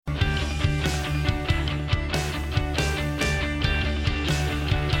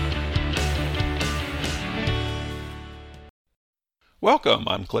Welcome,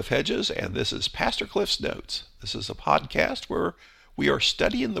 I'm Cliff Hedges, and this is Pastor Cliff's Notes. This is a podcast where we are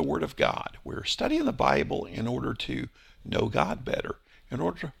studying the Word of God. We're studying the Bible in order to know God better, in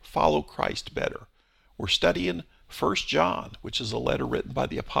order to follow Christ better. We're studying 1 John, which is a letter written by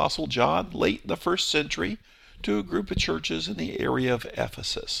the Apostle John late in the first century to a group of churches in the area of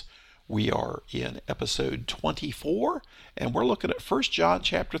Ephesus. We are in episode 24, and we're looking at 1 John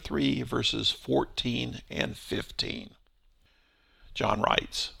chapter 3, verses 14 and 15. John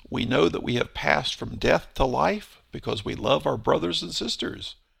writes, "We know that we have passed from death to life because we love our brothers and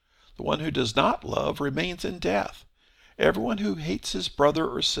sisters. The one who does not love remains in death. Everyone who hates his brother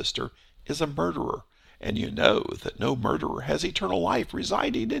or sister is a murderer, and you know that no murderer has eternal life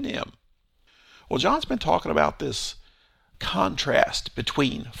residing in him." Well, John's been talking about this contrast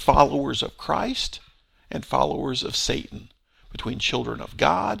between followers of Christ and followers of Satan, between children of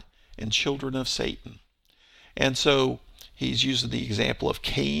God and children of Satan. And so he's using the example of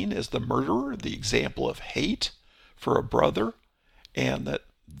Cain as the murderer, the example of hate for a brother, and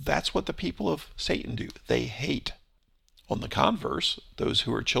that's what the people of Satan do. They hate. On the converse, those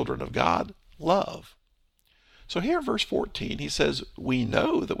who are children of God love. So here in verse 14, he says, we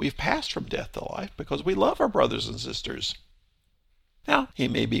know that we've passed from death to life because we love our brothers and sisters. Now, he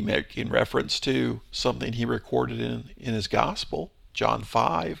may be making reference to something he recorded in his gospel, John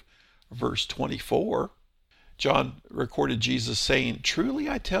 5, verse 24. John recorded Jesus saying, "Truly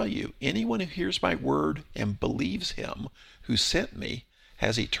I tell you, anyone who hears my word and believes him who sent me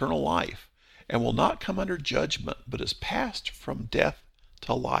has eternal life and will not come under judgment, but is passed from death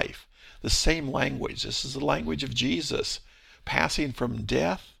to life." The same language. This is the language of Jesus, passing from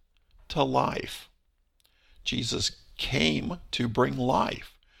death to life. Jesus came to bring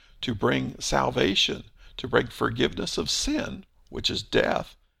life, to bring salvation, to bring forgiveness of sin, which is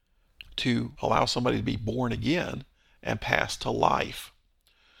death, to allow somebody to be born again and pass to life.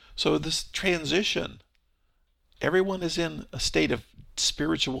 So this transition, everyone is in a state of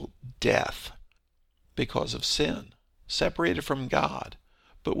spiritual death because of sin, separated from God.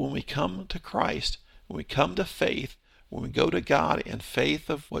 But when we come to Christ, when we come to faith, when we go to God in faith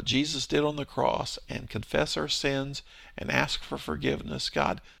of what Jesus did on the cross and confess our sins and ask for forgiveness,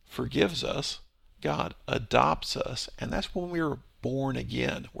 God forgives us, God adopts us, and that's when we are born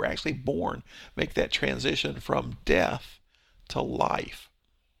again. We're actually born, make that transition from death to life.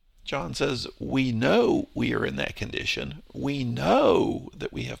 John says, we know we are in that condition. We know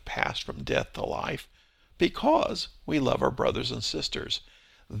that we have passed from death to life because we love our brothers and sisters.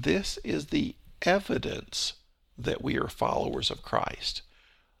 This is the evidence that we are followers of Christ.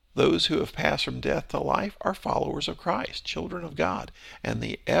 Those who have passed from death to life are followers of Christ, children of God. And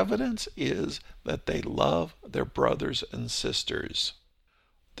the evidence is that they love their brothers and sisters.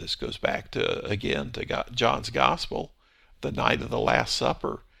 This goes back to John's Gospel. The night of the Last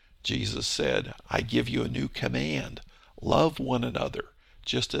Supper, Jesus said, "I give you a new command. Love one another.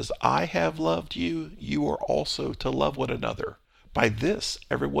 Just as I have loved you, you are also to love one another. By this,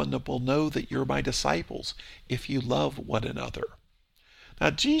 everyone will know that you're my disciples, if you love one another." Now,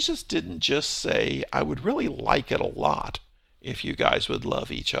 Jesus didn't just say, "I would really like it a lot if you guys would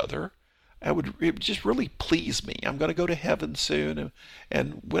love each other. It would just really please me. I'm going to go to heaven soon,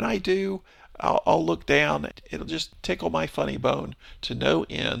 and when I do, I'll look down. It'll just tickle my funny bone to no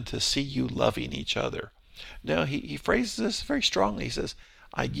end to see you loving each other." Now, he phrases this very strongly. He says,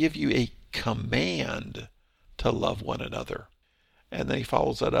 "I give you a command to love one another." And then he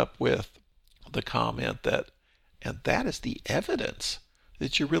follows that up with the comment and that is the evidence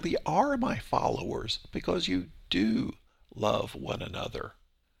that you really are my followers, because you do love one another.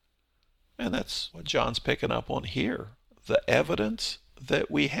 And that's what John's picking up on here. The evidence that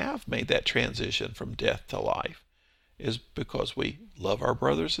we have made that transition from death to life is because we love our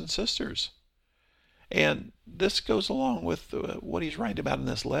brothers and sisters. And this goes along with what he's writing about in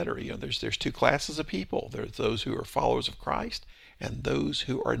this letter. There's two classes of people. There's those who are followers of Christ and those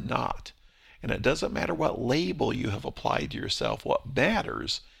who are not. And it doesn't matter what label you have applied to yourself. What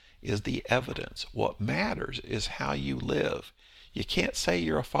matters is the evidence. What matters is how you live. You can't say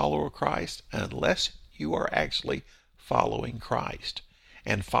you're a follower of Christ unless you are actually following Christ.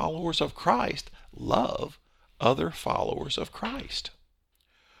 And followers of Christ love other followers of Christ.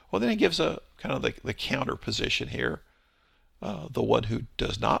 Well, then he gives a kind of the counter position here. The one who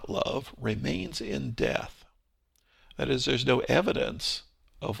does not love remains in death. That is, there's no evidence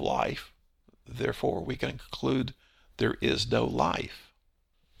of life. Therefore, we can conclude there is no life.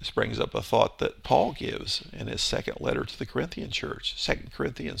 This brings up a thought that Paul gives in his second letter to the Corinthian church, 2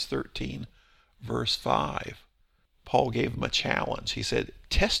 Corinthians 13, verse 5. Paul gave them a challenge. He said,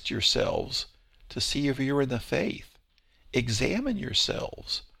 "Test yourselves to see if you're in the faith. examine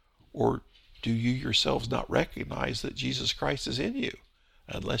yourselves, or do you yourselves not recognize that Jesus Christ is in you,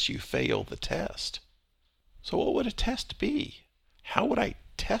 unless you fail the test? So what would a test be? How would I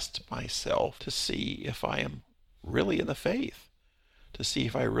test myself to see if I am really in the faith, to see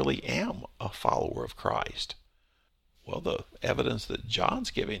if I really am a follower of Christ? Well, the evidence that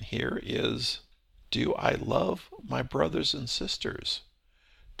John's giving here is, do I love my brothers and sisters?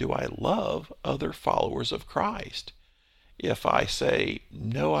 Do I love other followers of Christ? If I say,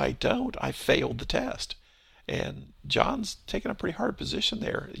 no, I don't, I failed the test. And John's taking a pretty hard position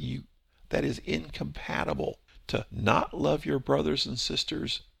there. That is incompatible. To not love your brothers and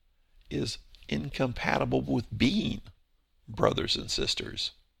sisters is incompatible with being brothers and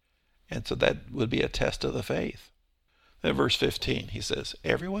sisters. And so that would be a test of the faith. Then verse 15, he says,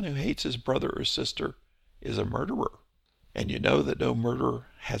 everyone who hates his brother or sister is a murderer, and you know that no murderer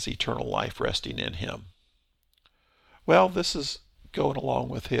has eternal life resting in him. Well, this is going along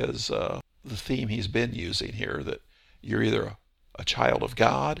with the theme he's been using here, that you're either a child of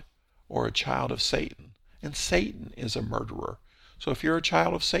God or a child of Satan. And Satan is a murderer. So if you're a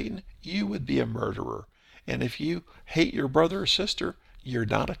child of Satan, you would be a murderer. And if you hate your brother or sister, you're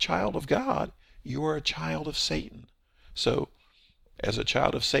not a child of God, you are a child of Satan. So as a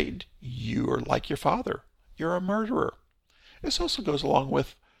child of Satan, you are like your father. You're a murderer. This also goes along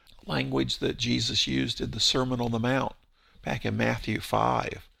with language that Jesus used in the Sermon on the Mount back in Matthew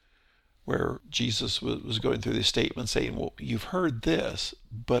 5, where Jesus was going through this statement saying, well, you've heard this,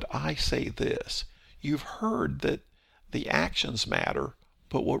 but I say this. You've heard that the actions matter,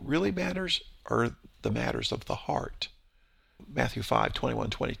 but what really matters are the matters of the heart. Matthew 5, 21,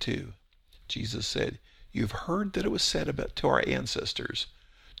 22, Jesus said, you've heard that it was said to our ancestors,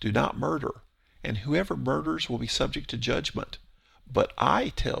 do not murder, and whoever murders will be subject to judgment. But I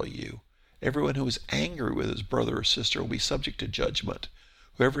tell you, everyone who is angry with his brother or sister will be subject to judgment.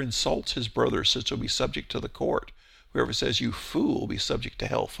 Whoever insults his brother or sister will be subject to the court. Whoever says you fool will be subject to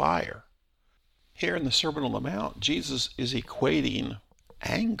hell fire. Here in the Sermon on the Mount, Jesus is equating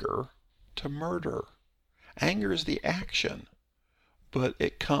anger to murder. Anger is the action, but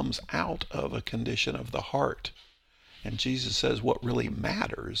it comes out of a condition of the heart. And Jesus says what really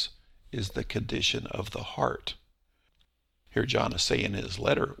matters is the condition of the heart. Here John is saying in his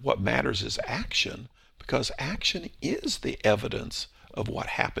letter, what matters is action, because action is the evidence of what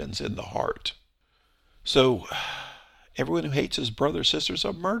happens in the heart. So everyone who hates his brother or sister is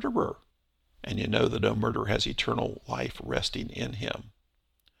a murderer, and you know that no murderer has eternal life resting in him.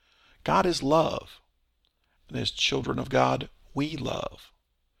 God is love, and as children of God, we love,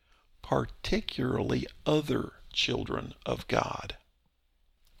 particularly other children of God.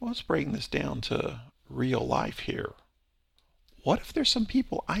 Well, let's bring this down to real life here. What if there's some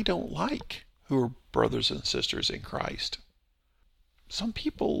people I don't like who are brothers and sisters in Christ? Some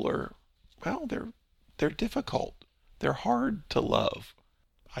people are, well, they're difficult. They're hard to love.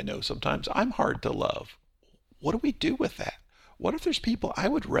 I know sometimes I'm hard to love. What do we do with that? What if there's people I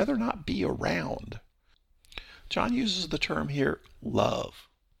would rather not be around? John uses the term here, love.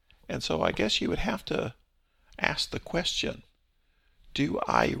 And so I guess you would have to ask the question, do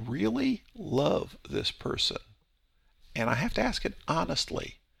I really love this person? And I have to ask it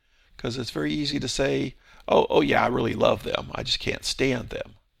honestly, because it's very easy to say, oh yeah, I really love them. I just can't stand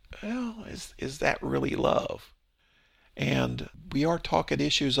them. Well, is that really love? And we are talking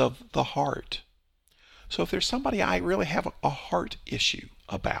issues of the heart. So if there's somebody I really have a heart issue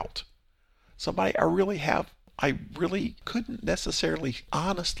about, somebody I really couldn't necessarily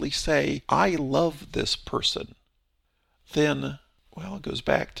honestly say, I love this person, then, well, it goes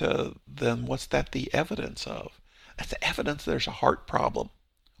back to, then what's that the evidence of? That's the evidence there's a heart problem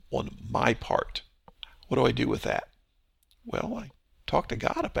on my part. What do I do with that? Well, I talk to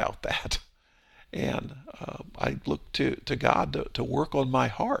God about that. And I look to God to work on my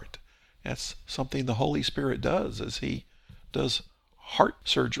heart. That's something the Holy Spirit does, is he does heart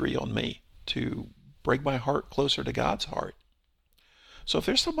surgery on me to bring my heart closer to God's heart. So if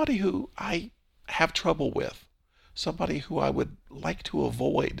there's somebody who I have trouble with, somebody who I would like to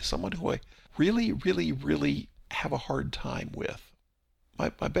avoid, someone who I really, really, really have a hard time with, my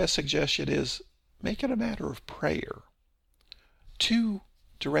best suggestion is make it a matter of prayer. 2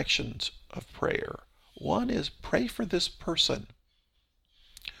 directions of prayer. One is pray for this person.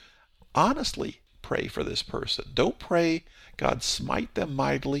 Honestly pray for this person. Don't pray, God smite them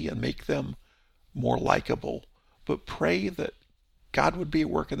mightily and make them more likable, but pray that God would be at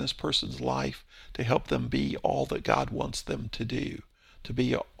work in this person's life to help them be all that God wants them to do, to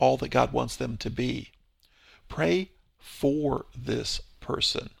be all that God wants them to be. Pray for this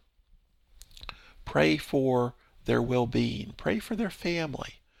person. Pray for their well-being. Pray for their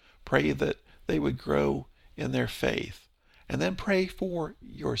family. Pray that they would grow in their faith. And then pray for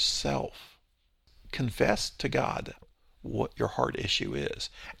yourself. Confess to God what your heart issue is.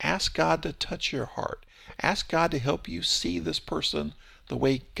 Ask God to touch your heart. Ask God to help you see this person the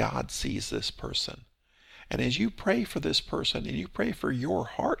way God sees this person. And as you pray for this person and you pray for your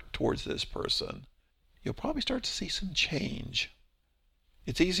heart towards this person, you'll probably start to see some change.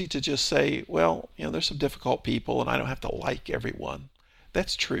 It's easy to just say, well, there's some difficult people and I don't have to like everyone.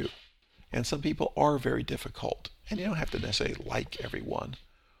 That's true. And some people are very difficult, and you don't have to necessarily like everyone.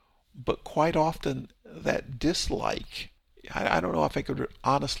 But quite often, that dislike, I don't know if I could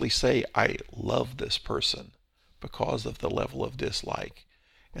honestly say I love this person because of the level of dislike.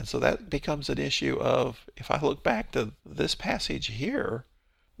 And so that becomes an issue of, if I look back to this passage here,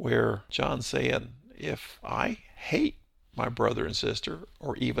 where John's saying, if I hate my brother and sister,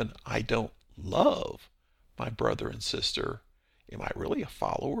 or even I don't love my brother and sister, am I really a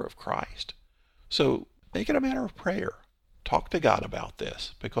follower of Christ? So make it a matter of prayer. Talk to God about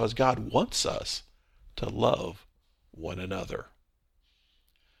this, because God wants us to love one another.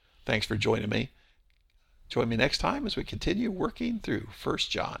 Thanks for joining me. Join me next time as we continue working through 1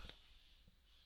 John.